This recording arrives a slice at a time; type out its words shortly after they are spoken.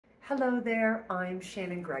Hello there, I'm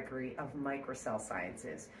Shannon Gregory of Microcell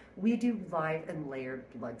Sciences. We do live and layered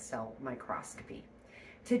blood cell microscopy.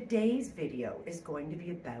 Today's video is going to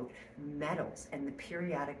be about metals and the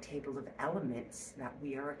periodic table of elements that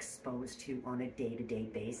we are exposed to on a day-to-day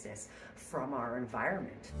basis from our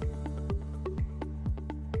environment.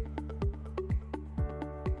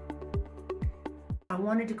 I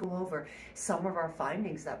wanted to go over some of our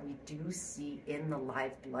findings that we do see in the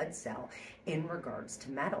live blood cell in regards to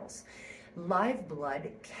metals. Live blood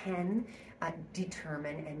can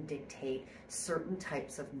determine and dictate certain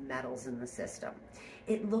types of metals in the system.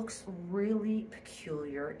 It looks really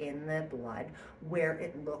peculiar in the blood where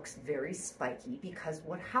it looks very spiky, because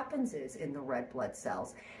what happens is in the red blood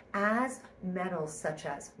cells, as metals such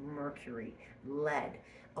as mercury, lead,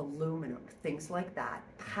 aluminum, things like that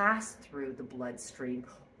pass through the bloodstream,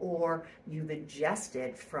 or you've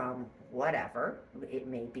ingested from whatever it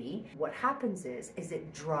may be, what happens is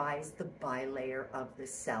it dries the bilayer of the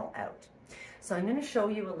cell out. So I'm going to show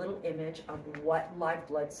you a little image of what live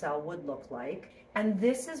blood cell would look like. And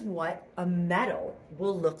this is what a metal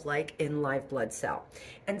will look like in live blood cell.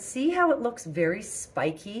 And see how it looks very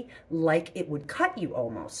spiky, like it would cut you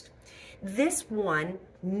almost. This one,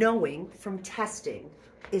 knowing from testing,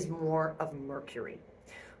 is more of mercury.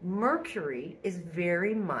 Mercury is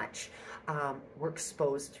very much, we're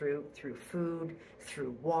exposed through food,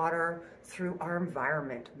 through water, through our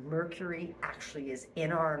environment. Mercury actually is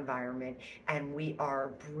in our environment and we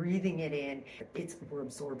are breathing it in. We're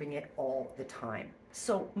absorbing it all the time.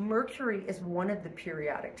 So mercury is one of the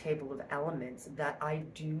periodic table of elements that I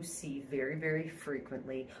do see very, very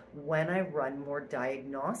frequently when I run more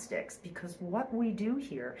diagnostics, because what we do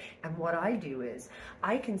here and what I do is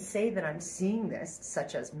I can say that I'm seeing this,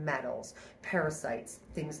 such as metals, parasites,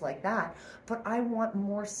 things like that, but I want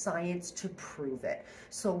more science to prove it.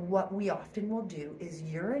 So what we often will do is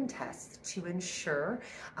urine tests to ensure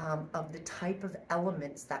of the type of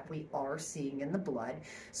elements that we are seeing in the blood,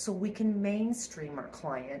 so we can mainstream our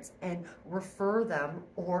clients and refer them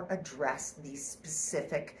or address the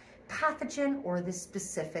specific pathogen or the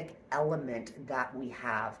specific element that we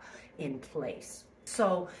have in place.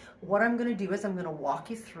 So what I'm going to do is I'm going to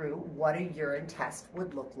walk you through what a urine test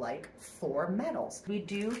would look like for metals. We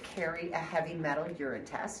do carry a heavy metal urine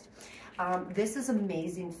test. This is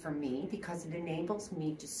amazing for me because it enables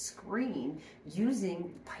me to screen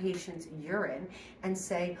using the patient's urine and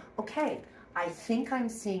say, okay, I think I'm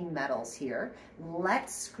seeing metals here.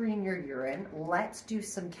 Let's screen your urine. Let's do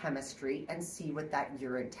some chemistry and see what that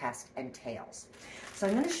urine test entails. So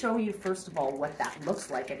I'm going to show you first of all what that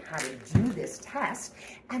looks like and how to do this test,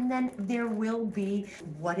 and then there will be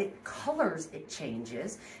what colors it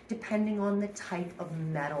changes depending on the type of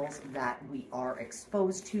metals that we are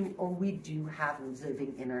exposed to or we do have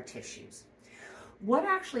living in our tissues. What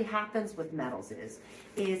actually happens with metals is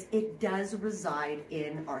it does reside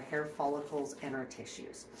in our hair follicles and our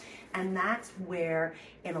tissues. And that's where,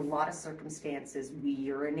 in a lot of circumstances, we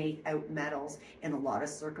urinate out metals. In a lot of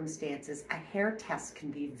circumstances, a hair test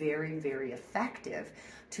can be very, very effective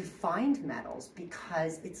to find metals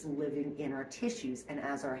because it's living in our tissues. And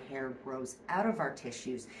as our hair grows out of our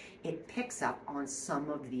tissues, it picks up on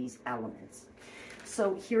some of these elements.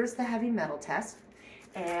 So here's the heavy metal test.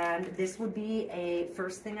 And this would be a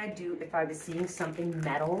first thing I do if I was seeing something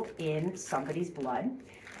metal in somebody's blood.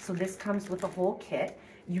 So this comes with the whole kit.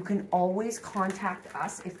 You can always contact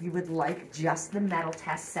us if you would like just the metal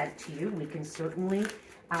test sent to you. We can certainly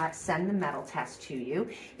send the metal test to you.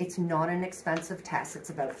 It's not an expensive test. It's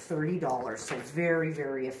about $30, so it's very,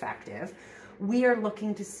 very effective. We are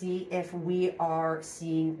looking to see if we are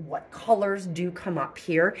seeing what colors do come up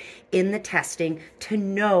here in the testing to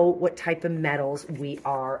know what type of metals we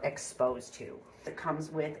are exposed to. It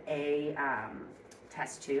comes with a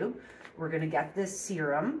test tube. We're going to get this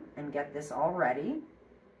serum and get this all ready.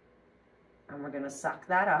 And we're going to suck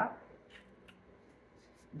that up.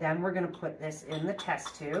 Then we're going to put this in the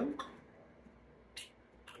test tube.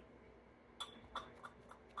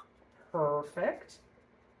 Perfect.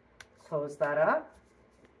 Close that up.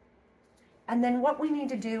 And then what we need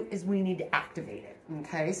to do is we need to activate it,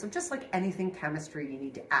 okay? So just like anything chemistry, you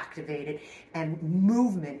need to activate it, and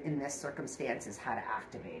movement in this circumstance is how to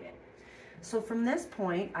activate it. So from this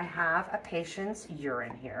point, I have a patient's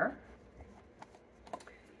urine here,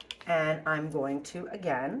 and I'm going to,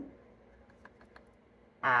 again,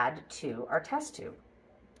 add to our test tube.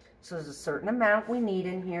 So there's a certain amount we need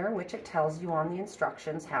in here, which it tells you on the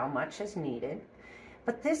instructions how much is needed.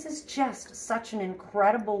 But this is just such an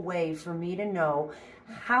incredible way for me to know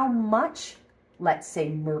how much, let's say,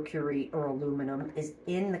 mercury or aluminum is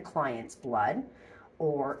in the client's blood,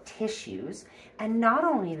 or tissues. And not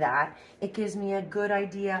only that, it gives me a good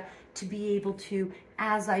idea to be able to,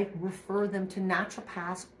 as I refer them to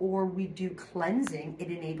naturopaths or we do cleansing, it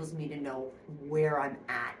enables me to know where I'm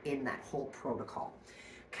at in that whole protocol.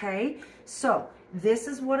 Okay, so this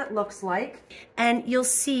is what it looks like. And you'll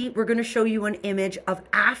see, we're gonna show you an image of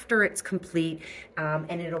after it's complete,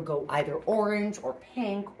 and it'll go either orange or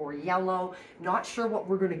pink or yellow. Not sure what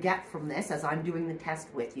we're gonna get from this as I'm doing the test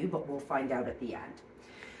with you, but we'll find out at the end.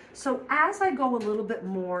 So as I go a little bit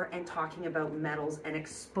more and talking about metals and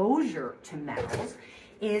exposure to metals,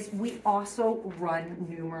 is we also run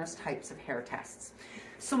numerous types of hair tests.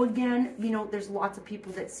 So again, you know, there's lots of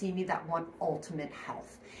people that see me that want ultimate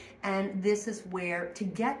health. And this is where, to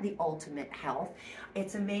get the ultimate health,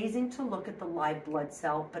 it's amazing to look at the live blood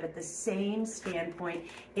cell, but at the same standpoint,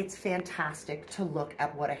 it's fantastic to look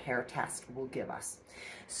at what a hair test will give us.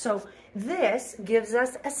 So this gives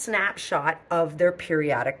us a snapshot of their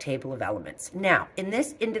periodic table of elements. Now, in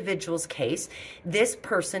this individual's case, this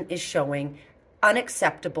person is showing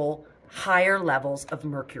unacceptable higher levels of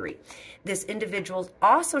mercury. This individual is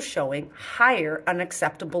also showing higher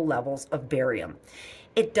unacceptable levels of barium.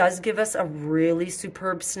 It does give us a really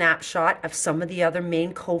superb snapshot of some of the other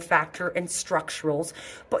main cofactor and structurals,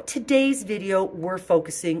 but today's video, we're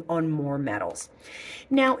focusing on more metals.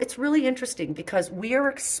 Now, it's really interesting because we are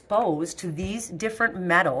exposed to these different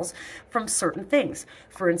metals from certain things.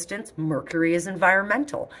 For instance, mercury is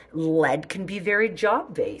environmental. Lead can be very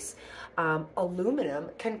job-based. Aluminum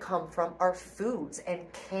can come from our foods and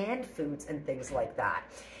canned foods and things like that.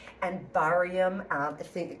 And barium, I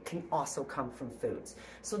think it can also come from foods.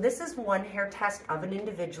 So this is one hair test of an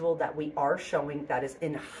individual that we are showing that is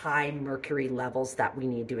in high mercury levels that we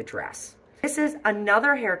need to address. This is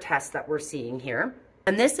another hair test that we're seeing here.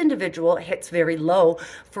 And this individual hits very low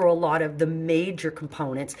for a lot of the major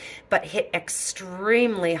components, but hit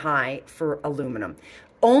extremely high for aluminum,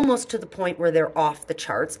 almost to the point where they're off the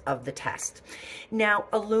charts of the test. Now,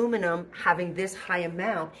 aluminum having this high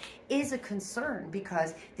amount is a concern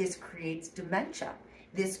because this creates dementia.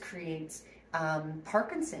 This creates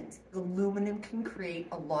Parkinson's. Aluminum can create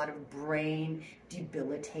a lot of brain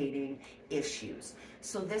debilitating issues.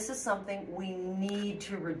 So this is something we need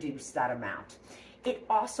to reduce that amount. It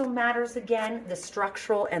also matters, again, the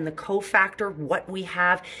structural and the cofactor, what we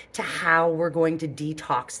have to how we're going to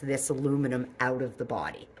detox this aluminum out of the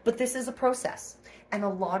body. But this is a process. And a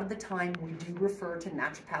lot of the time we do refer to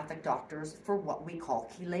naturopathic doctors for what we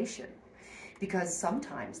call chelation. Because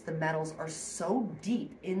sometimes the metals are so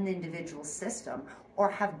deep in the individual system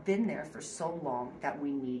or have been there for so long that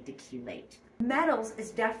we need to chelate. Metals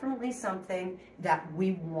is definitely something that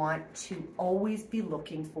we want to always be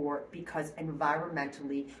looking for because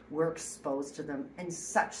environmentally we're exposed to them in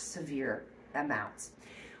such severe amounts.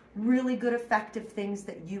 Really good effective things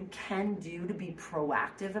that you can do to be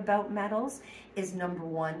proactive about metals is number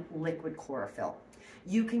one, liquid chlorophyll.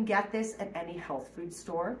 You can get this at any health food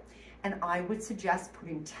store. And I would suggest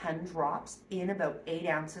putting 10 drops in about 8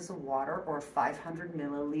 ounces of water or 500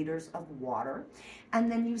 milliliters of water.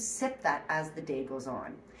 And then you sip that as the day goes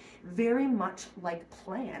on. Very much like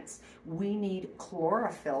plants, we need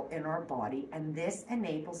chlorophyll in our body, and this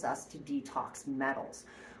enables us to detox metals.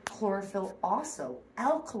 Chlorophyll also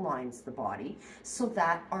alkalines the body so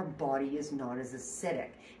that our body is not as acidic.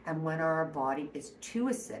 And when our body is too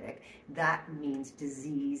acidic, that means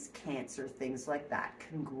disease, cancer, things like that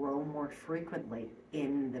can grow more frequently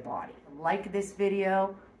in the body. Like this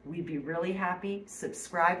video, we'd be really happy.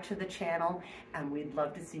 Subscribe to the channel, and we'd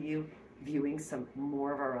love to see you viewing some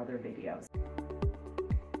more of our other videos.